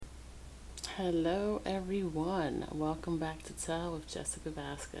Hello, everyone. Welcome back to Tell with Jessica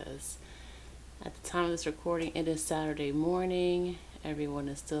Vasquez. At the time of this recording, it is Saturday morning. Everyone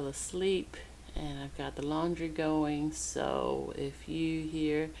is still asleep, and I've got the laundry going. So, if you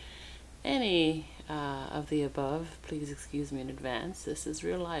hear any of the above, please excuse me in advance. This is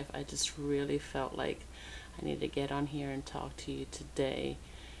real life. I just really felt like I need to get on here and talk to you today.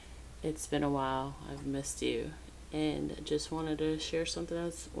 It's been a while. I've missed you and just wanted to share something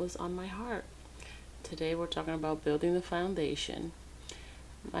that was on my heart. Today we're talking about building the foundation.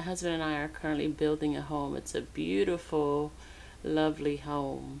 My husband and I are currently building a home. It's a beautiful, lovely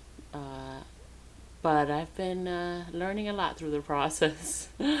home, but I've been learning a lot through the process.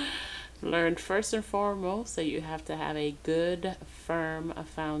 Learned first and foremost that you have to have a good, firm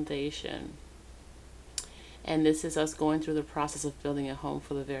foundation. And this is us going through the process of building a home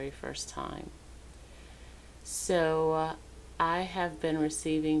for the very first time. So I have been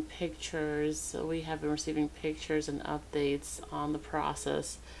receiving pictures, we have been receiving pictures and updates on the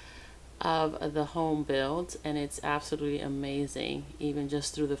process of the home build, and it's absolutely amazing, even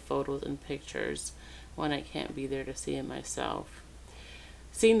just through the photos and pictures when I can't be there to see it myself.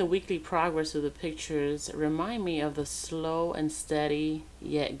 Seeing the weekly progress of the pictures remind me of the slow and steady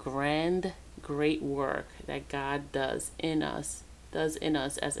yet grand, great work that God does in us as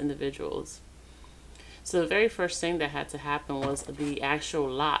individuals. So the very first thing that had to happen was the actual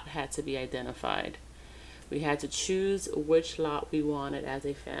lot had to be identified. We had to choose which lot we wanted as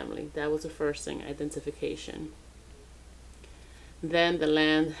a family. That was the first thing, identification. Then the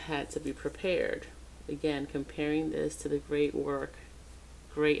land had to be prepared. Again, comparing this to the great work,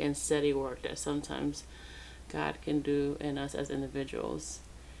 great and steady work that sometimes God can do in us as individuals.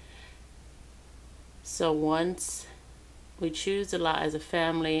 So once we choose the lot as a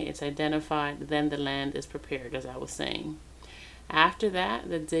family, it's identified, then the land is prepared, as I was saying. After that,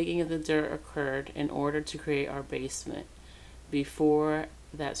 the digging of the dirt occurred in order to create our basement before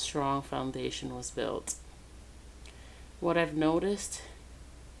that strong foundation was built. What I've noticed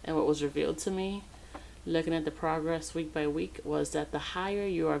and what was revealed to me, looking at the progress week by week, was that the higher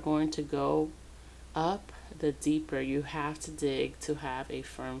you are going to go up, the deeper you have to dig to have a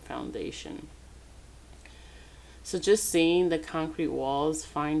firm foundation. So just seeing the concrete walls,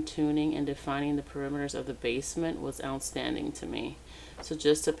 fine-tuning and defining the perimeters of the basement was outstanding to me. So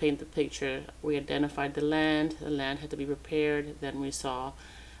just to paint the picture, we identified the land had to be prepared, then we saw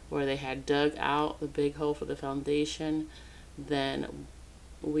where they had dug out the big hole for the foundation, then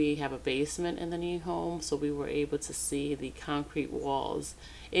we have a basement in the new home, so we were able to see the concrete walls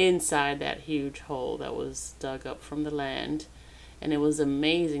inside that huge hole that was dug up from the land, and it was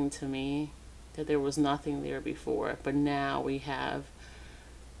amazing to me that there was nothing there before, but now we have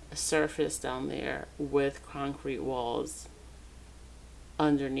a surface down there with concrete walls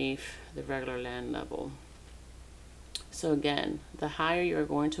underneath the regular land level. So again, the higher you're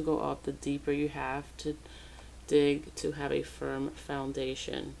going to go up, the deeper you have to dig to have a firm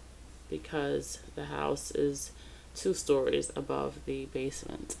foundation, because the house is 2 stories above the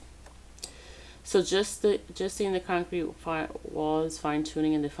basement. So just seeing the concrete walls,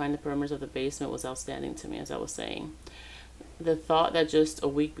 fine-tuning and defining the perimeters of the basement was outstanding to me, as I was saying. The thought that just a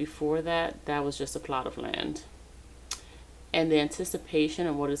week before that was just a plot of land. And the anticipation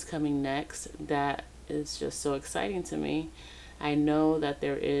of what is coming next, that is just so exciting to me. I know that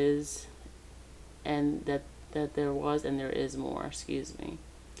there is, and that there was, and there is more, excuse me.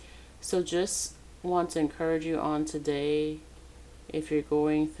 So just want to encourage you on today, if you're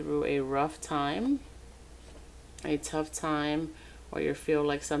going through a rough time, a tough time, or you feel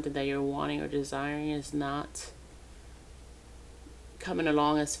like something that you're wanting or desiring is not coming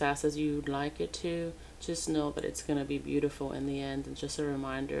along as fast as you'd like it to, just know that it's going to be beautiful in the end. And just a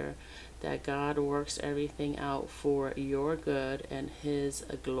reminder that God works everything out for your good and His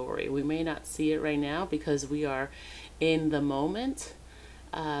glory. We may not see it right now because we are in the moment.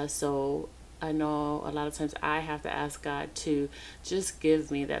 So I know a lot of times I have to ask God to just give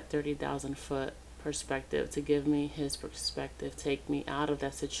me that 30,000 foot perspective, to give me His perspective, take me out of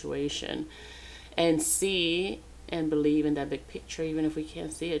that situation and see and believe in that big picture. Even if we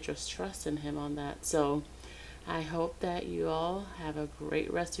can't see it, just trust in Him on that. So I hope that you all have a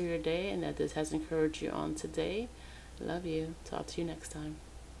great rest of your day and that this has encouraged you on today. Love you. Talk to you next time.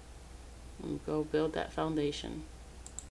 And go build that foundation.